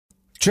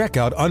Check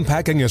out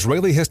Unpacking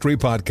Israeli History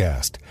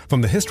podcast.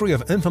 From the history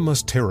of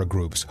infamous terror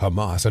groups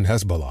Hamas and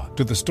Hezbollah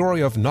to the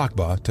story of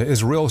Nakba to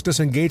Israel's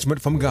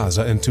disengagement from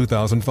Gaza in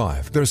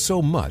 2005, there's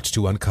so much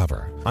to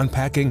uncover.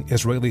 Unpacking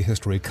Israeli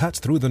History cuts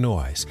through the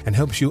noise and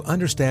helps you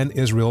understand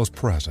Israel's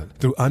present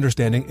through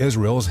understanding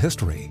Israel's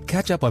history.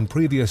 Catch up on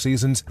previous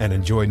seasons and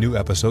enjoy new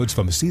episodes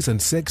from Season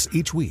 6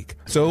 each week.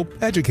 So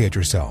educate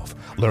yourself.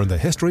 Learn the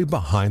history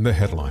behind the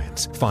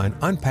headlines. Find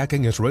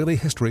Unpacking Israeli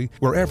History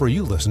wherever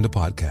you listen to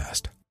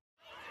podcasts.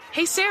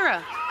 Hey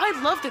Sarah,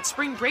 I love that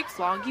spring break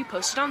vlog you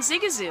posted on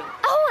Zigazoo.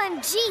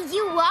 OMG,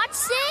 you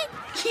watched it?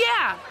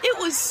 Yeah, it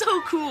was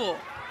so cool.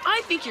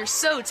 I think you're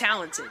so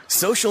talented.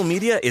 Social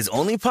media is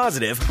only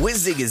positive with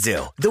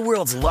Zigazoo, the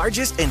world's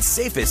largest and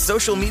safest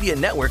social media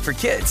network for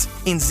kids.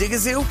 In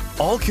Zigazoo,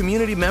 all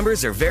community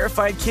members are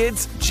verified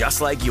kids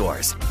just like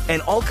yours,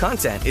 and all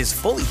content is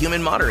fully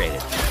human moderated.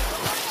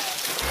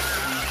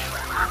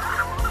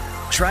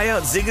 Try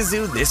out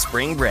Zigazoo this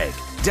spring break.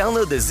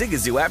 Download the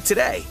Zigazoo app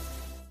today.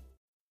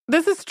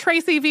 This is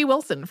Tracy V.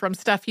 Wilson from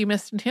Stuff You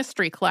Missed in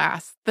History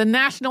class. The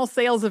national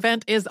sales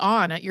event is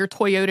on at your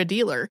Toyota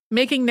dealer,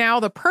 making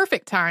now the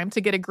perfect time to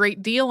get a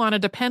great deal on a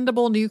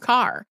dependable new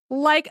car.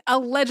 Like a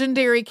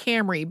legendary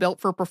Camry built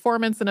for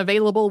performance and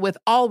available with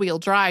all-wheel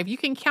drive, you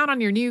can count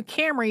on your new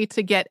Camry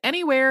to get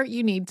anywhere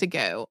you need to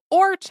go.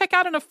 Or check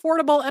out an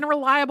affordable and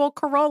reliable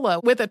Corolla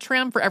with a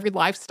trim for every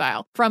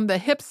lifestyle. From the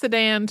hip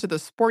sedan to the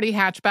sporty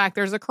hatchback,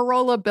 there's a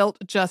Corolla built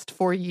just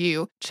for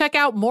you. Check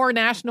out more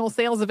national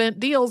sales event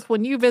deals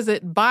when you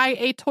visit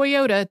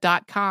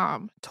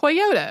buyatoyota.com.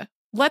 Toyota,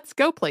 let's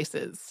go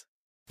places.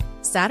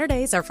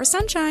 Saturdays are for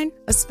sunshine,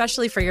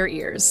 especially for your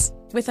ears.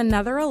 With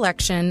another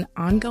election,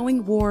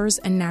 ongoing wars,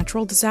 and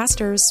natural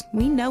disasters,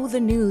 we know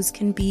the news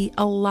can be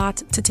a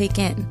lot to take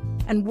in.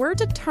 And we're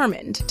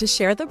determined to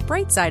share the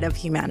bright side of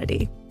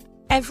humanity.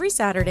 Every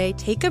Saturday,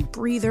 take a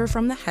breather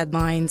from the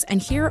headlines and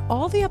hear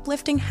all the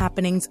uplifting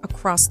happenings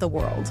across the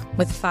world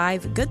with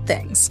 5 Good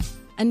Things,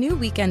 a new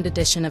weekend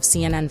edition of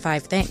CNN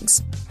 5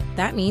 Things.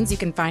 That means you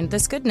can find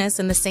this goodness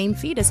in the same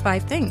feed as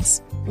 5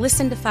 Things.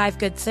 Listen to 5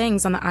 Good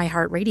Things on the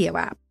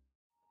iHeartRadio app.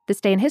 This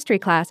Day in History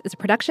class is a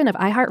production of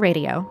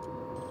iHeartRadio.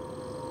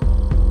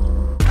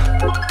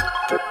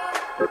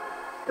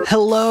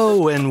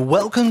 Hello, and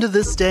welcome to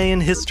This Day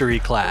in History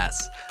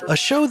class, a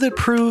show that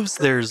proves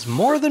there's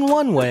more than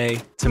one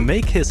way to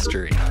make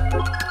history.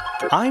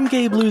 I'm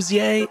Gabe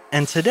Luzier,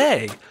 and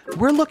today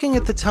we're looking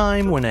at the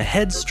time when a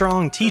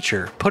headstrong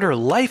teacher put her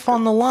life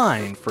on the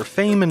line for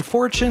fame and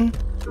fortune,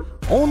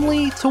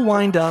 only to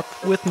wind up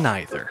with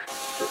neither.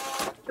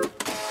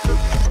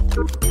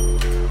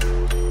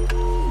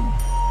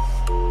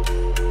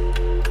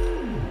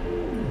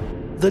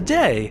 The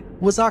day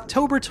was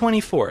October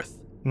 24th,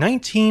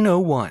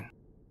 1901.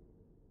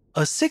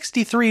 A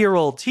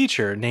 63-year-old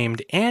teacher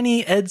named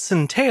Annie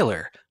Edson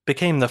Taylor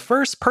became the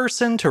first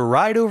person to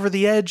ride over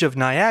the edge of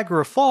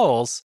Niagara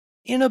Falls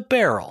in a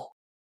barrel.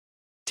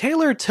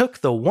 Taylor took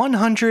the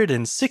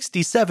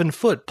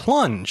 167-foot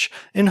plunge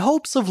in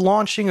hopes of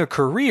launching a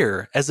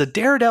career as a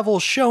daredevil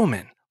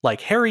showman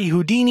like Harry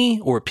Houdini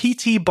or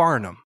P.T.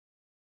 Barnum.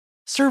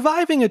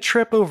 Surviving a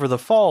trip over the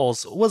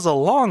falls was a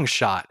long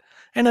shot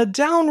and a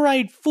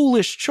downright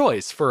foolish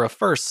choice for a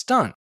first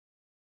stunt.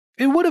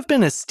 It would have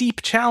been a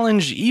steep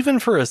challenge even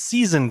for a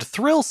seasoned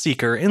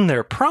thrill-seeker in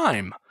their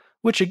prime,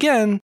 which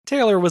again,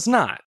 Taylor was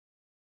not.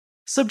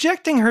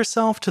 Subjecting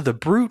herself to the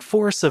brute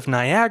force of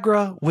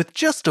Niagara with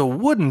just a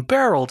wooden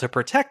barrel to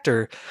protect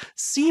her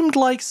seemed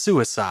like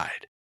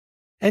suicide.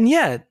 And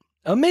yet,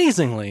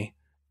 amazingly,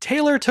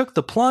 Taylor took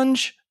the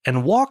plunge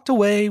and walked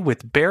away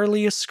with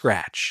barely a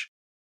scratch.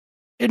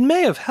 It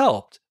may have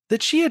helped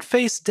that she had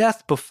faced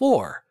death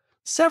before,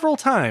 several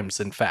times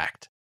in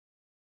fact.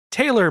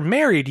 Taylor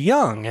married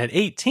young at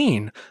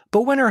 18,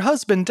 but when her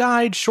husband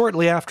died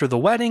shortly after the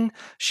wedding,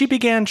 she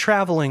began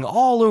traveling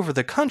all over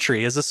the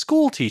country as a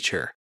school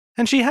teacher,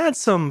 and she had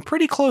some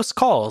pretty close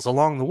calls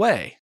along the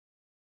way.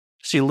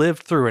 She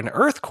lived through an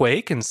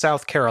earthquake in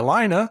South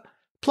Carolina,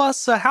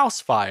 plus a house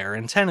fire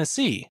in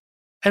Tennessee.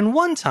 And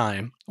one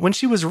time, when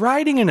she was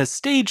riding in a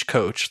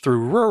stagecoach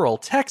through rural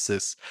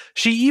Texas,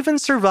 she even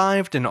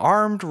survived an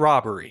armed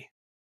robbery.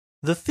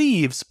 The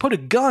thieves put a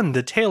gun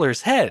to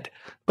Taylor's head,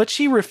 but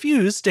she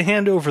refused to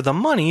hand over the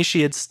money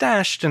she had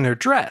stashed in her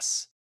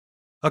dress.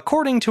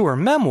 According to her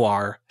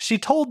memoir, she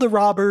told the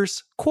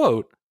robbers,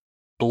 quote,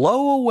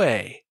 "Blow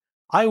away.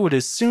 I would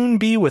as soon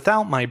be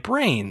without my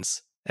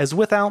brains as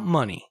without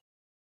money."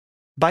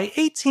 By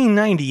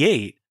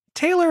 1898,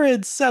 Taylor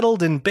had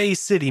settled in Bay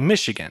City,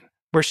 Michigan,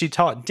 where she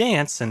taught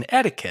dance and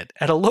etiquette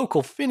at a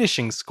local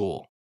finishing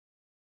school.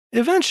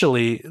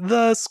 Eventually,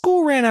 the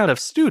school ran out of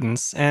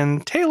students,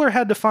 and Taylor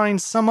had to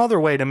find some other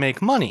way to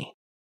make money.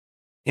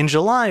 In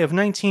July of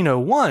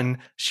 1901,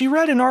 she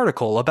read an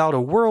article about a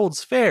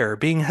World's Fair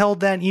being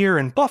held that year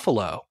in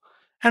Buffalo,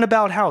 and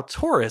about how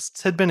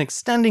tourists had been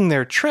extending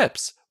their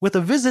trips with a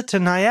visit to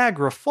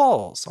Niagara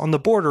Falls on the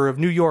border of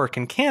New York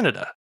and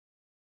Canada.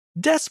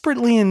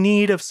 Desperately in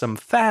need of some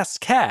fast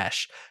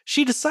cash,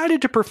 she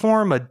decided to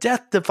perform a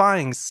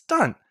death-defying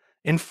stunt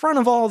in front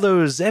of all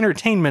those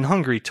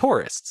entertainment-hungry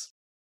tourists.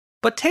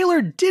 But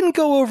Taylor didn't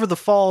go over the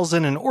falls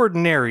in an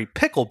ordinary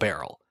pickle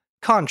barrel,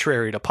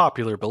 contrary to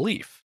popular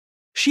belief.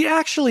 She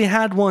actually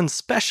had one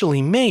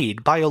specially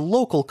made by a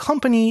local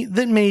company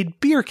that made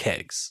beer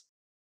kegs.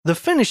 The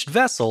finished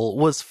vessel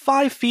was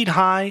 5 feet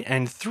high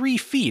and 3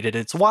 feet at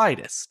its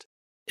widest.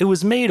 It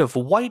was made of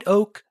white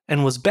oak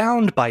and was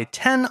bound by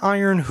 10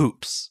 iron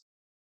hoops.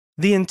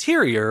 The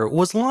interior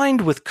was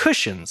lined with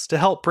cushions to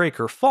help break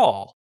her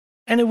fall,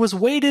 and it was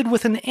weighted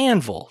with an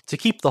anvil to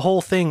keep the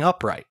whole thing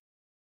upright.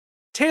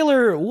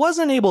 Taylor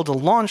wasn't able to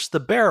launch the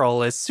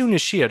barrel as soon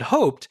as she had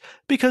hoped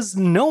because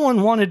no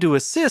one wanted to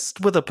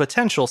assist with a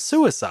potential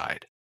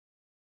suicide.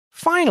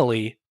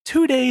 Finally,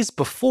 2 days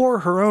before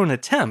her own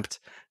attempt,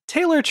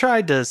 Taylor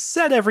tried to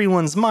set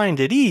everyone's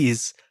mind at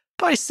ease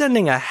by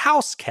sending a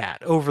house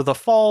cat over the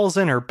falls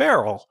in her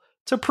barrel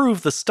to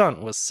prove the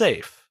stunt was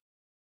safe.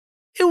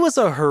 It was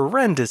a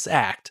horrendous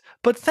act,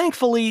 but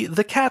thankfully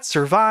the cat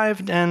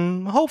survived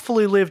and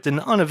hopefully lived an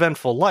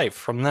uneventful life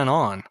from then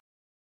on.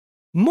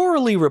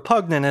 Morally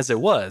repugnant as it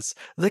was,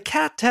 the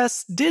cat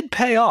test did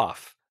pay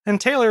off,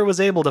 and Taylor was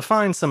able to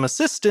find some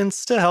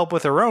assistance to help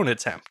with her own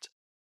attempt.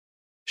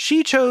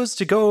 She chose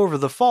to go over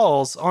the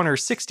falls on her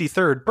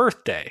 63rd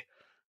birthday,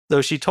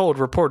 though she told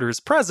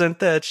reporters present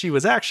that she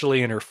was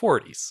actually in her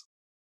 40s.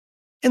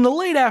 In the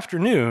late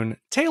afternoon,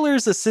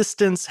 Taylor's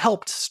assistants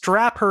helped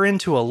strap her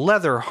into a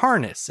leather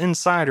harness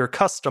inside her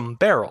custom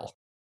barrel.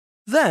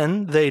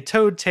 Then they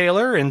towed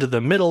Taylor into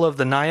the middle of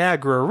the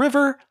Niagara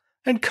River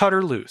and cut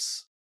her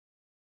loose.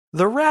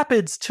 The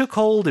rapids took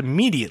hold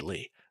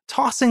immediately,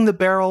 tossing the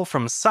barrel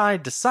from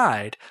side to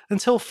side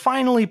until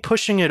finally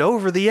pushing it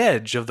over the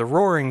edge of the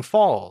roaring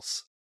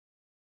falls.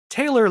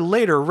 Taylor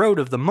later wrote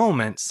of the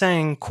moment,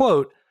 saying,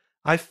 quote,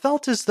 "I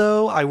felt as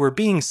though I were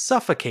being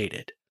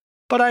suffocated,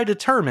 but I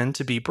determined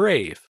to be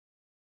brave.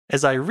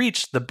 As I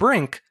reached the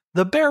brink,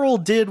 the barrel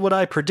did what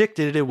I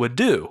predicted it would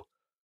do,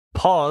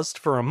 paused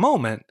for a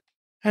moment,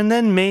 and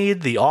then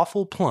made the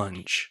awful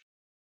plunge."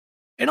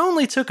 It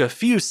only took a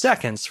few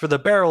seconds for the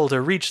barrel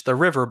to reach the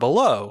river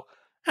below,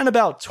 and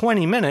about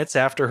 20 minutes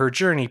after her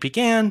journey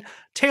began,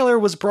 Taylor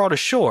was brought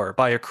ashore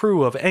by a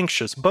crew of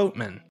anxious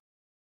boatmen.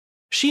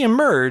 She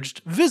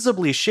emerged,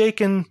 visibly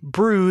shaken,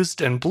 bruised,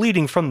 and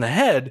bleeding from the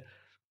head,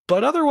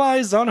 but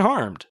otherwise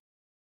unharmed.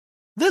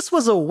 This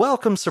was a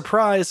welcome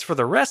surprise for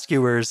the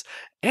rescuers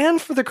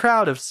and for the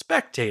crowd of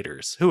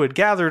spectators who had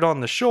gathered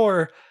on the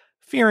shore,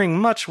 fearing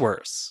much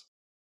worse.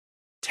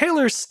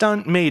 Taylor's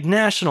stunt made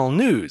national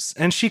news,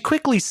 and she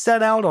quickly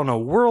set out on a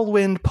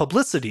whirlwind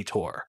publicity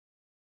tour.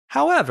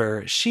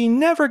 However, she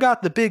never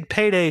got the big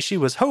payday she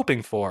was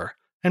hoping for,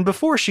 and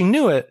before she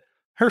knew it,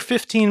 her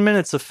 15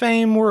 minutes of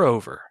fame were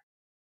over.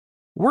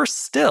 Worse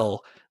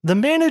still, the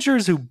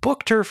managers who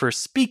booked her for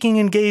speaking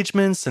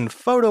engagements and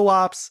photo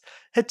ops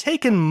had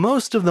taken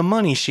most of the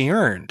money she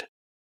earned.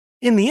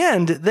 In the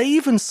end, they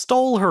even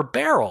stole her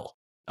barrel,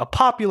 a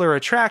popular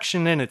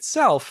attraction in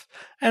itself,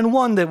 and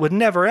one that would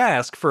never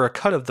ask for a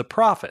cut of the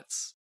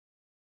profits.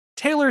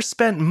 Taylor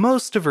spent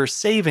most of her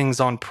savings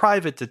on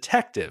private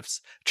detectives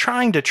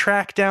trying to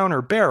track down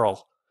her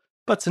barrel,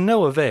 but to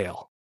no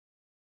avail.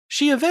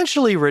 She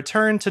eventually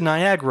returned to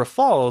Niagara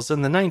Falls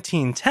in the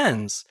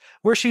 1910s,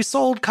 where she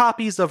sold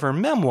copies of her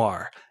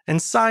memoir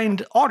and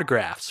signed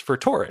autographs for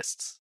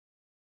tourists.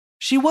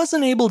 She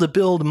wasn't able to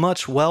build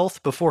much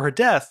wealth before her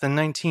death in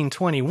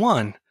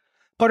 1921,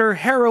 but her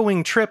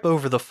harrowing trip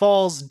over the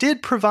falls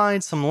did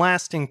provide some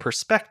lasting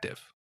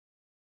perspective.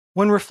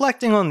 When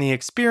reflecting on the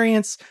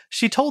experience,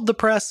 she told the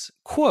press,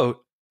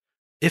 quote,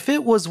 "If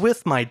it was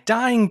with my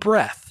dying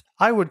breath,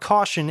 I would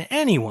caution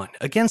anyone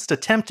against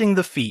attempting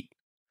the feat.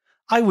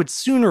 I would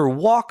sooner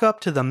walk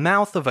up to the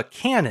mouth of a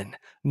cannon,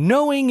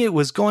 knowing it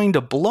was going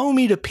to blow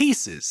me to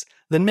pieces,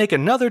 than make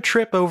another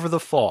trip over the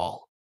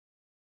fall."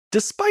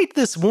 Despite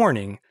this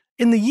warning,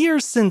 in the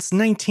years since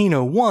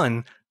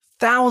 1901,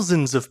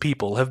 thousands of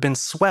people have been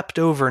swept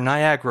over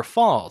Niagara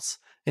Falls,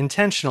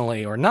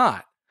 intentionally or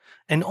not,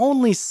 and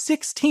only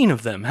 16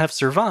 of them have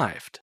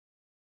survived.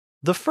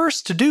 The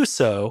first to do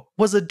so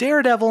was a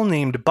daredevil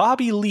named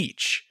Bobby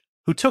Leach,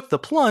 who took the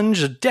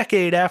plunge a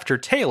decade after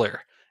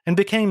Taylor and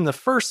became the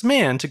first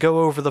man to go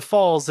over the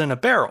falls in a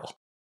barrel.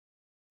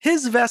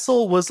 His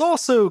vessel was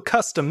also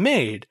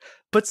custom-made,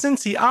 but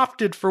since he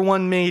opted for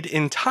one made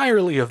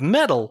entirely of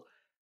metal,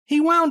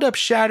 he wound up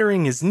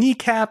shattering his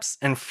kneecaps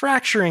and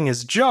fracturing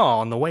his jaw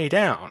on the way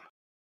down.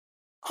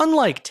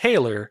 Unlike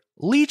Taylor,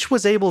 Leach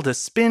was able to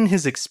spin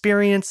his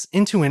experience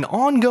into an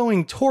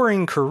ongoing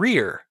touring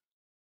career.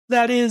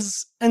 That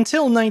is,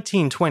 until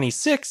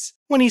 1926,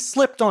 when he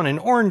slipped on an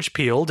orange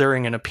peel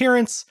during an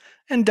appearance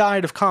and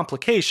died of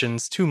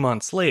complications 2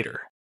 months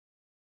later.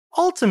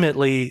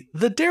 Ultimately,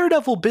 the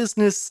daredevil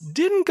business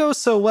didn't go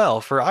so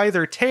well for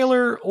either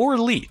Taylor or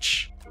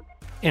Leach.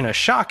 In a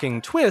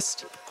shocking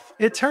twist,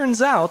 it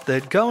turns out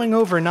that going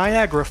over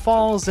Niagara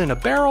Falls in a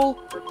barrel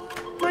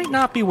might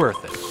not be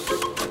worth it.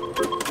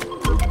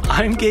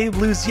 I'm Gabe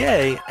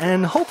Luzier,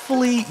 and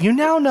hopefully you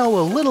now know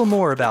a little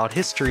more about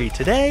history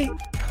today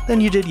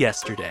than you did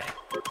yesterday.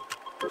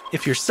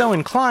 If you're so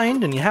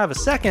inclined and you have a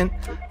second,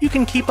 you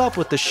can keep up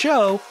with the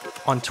show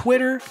on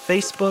Twitter,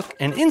 Facebook,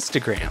 and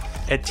Instagram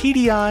at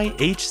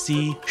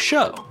TDIHC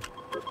Show.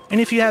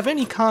 And if you have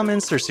any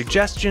comments or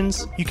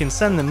suggestions, you can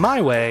send them my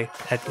way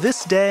at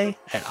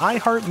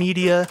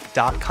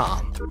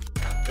thisday@iheartmedia.com.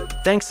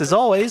 Thanks as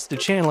always to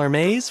Chandler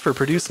Mays for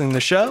producing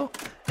the show,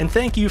 and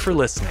thank you for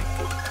listening.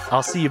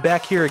 I'll see you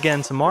back here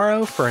again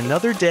tomorrow for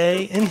another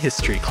day in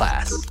history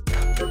class.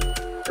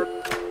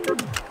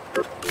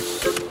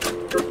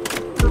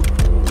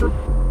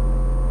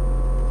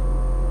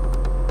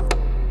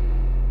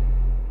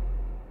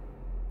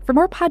 For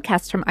more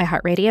podcasts from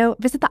iHeartRadio,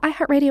 visit the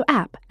iHeartRadio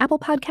app, Apple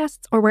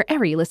Podcasts, or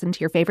wherever you listen to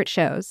your favorite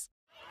shows.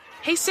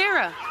 Hey,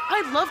 Sarah,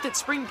 I love that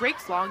spring break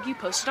vlog you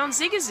posted on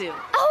Zigazoo.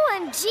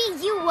 OMG,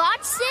 you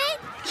watched it?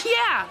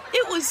 Yeah,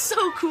 it was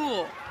so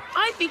cool.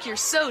 I think you're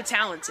so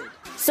talented.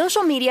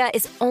 Social media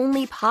is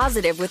only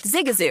positive with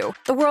Zigazoo,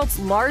 the world's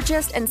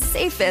largest and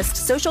safest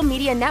social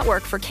media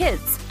network for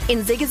kids.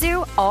 In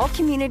Zigazoo, all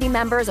community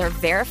members are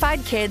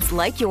verified kids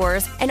like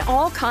yours, and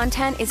all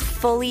content is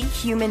fully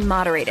human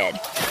moderated.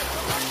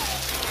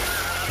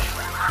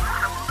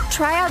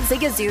 Try out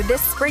Zigazoo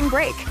this spring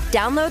break.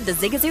 Download the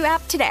Zigazoo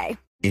app today.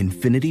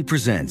 Infiniti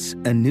presents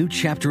a new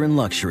chapter in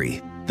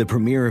luxury, the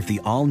premiere of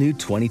the all-new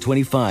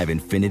 2025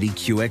 Infiniti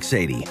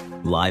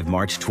QX80, live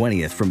March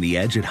 20th from the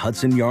Edge at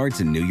Hudson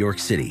Yards in New York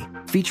City,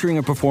 featuring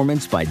a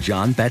performance by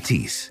Jon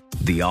Batiste.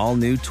 The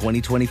all-new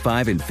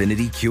 2025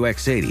 Infiniti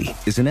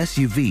QX80 is an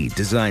SUV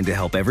designed to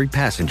help every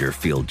passenger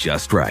feel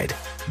just right.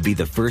 Be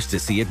the first to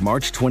see it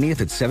March 20th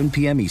at 7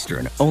 p.m.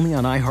 Eastern, only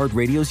on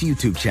iHeartRadio's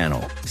YouTube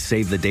channel.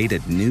 Save the date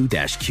at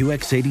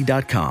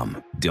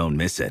new-QX80.com. Don't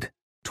miss it.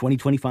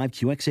 2025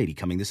 QX80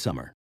 coming this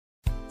summer.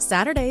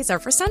 Saturdays are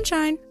for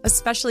sunshine,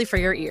 especially for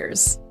your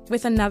ears.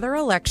 With another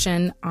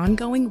election,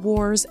 ongoing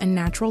wars, and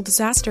natural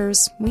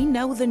disasters, we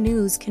know the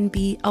news can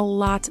be a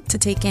lot to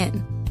take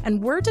in.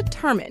 And we're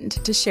determined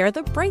to share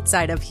the bright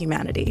side of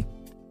humanity.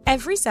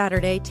 Every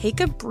Saturday,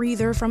 take a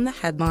breather from the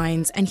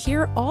headlines and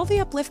hear all the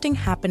uplifting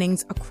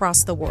happenings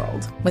across the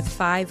world with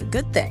 5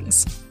 Good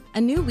Things,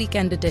 a new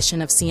weekend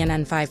edition of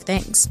CNN 5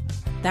 Things.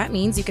 That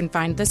means you can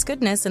find this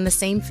goodness in the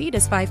same feed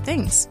as 5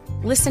 Things.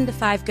 Listen to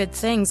 5 Good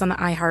Things on the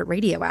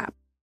iHeartRadio app.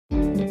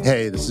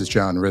 Hey, this is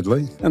John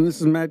Ridley. And this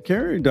is Matt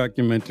Carey,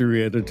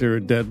 documentary editor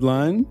at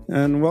Deadline.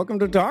 And welcome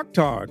to Doc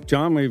Talk.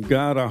 John, we've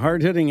got a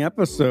hard-hitting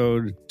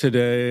episode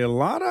today. A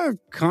lot of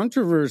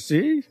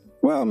controversy.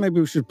 Well, maybe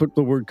we should put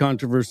the word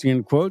controversy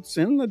in quotes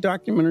in the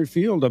documentary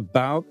field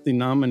about the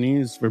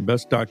nominees for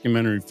Best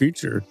Documentary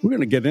Feature. We're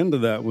going to get into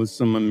that with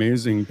some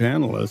amazing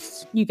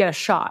panelists. You get a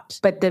shot,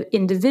 but the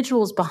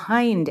individuals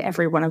behind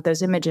every one of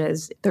those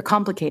images, they're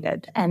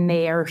complicated and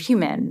they are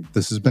human.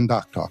 This has been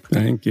Doc Talk.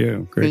 Thank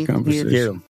you. Great conversation. Thank you.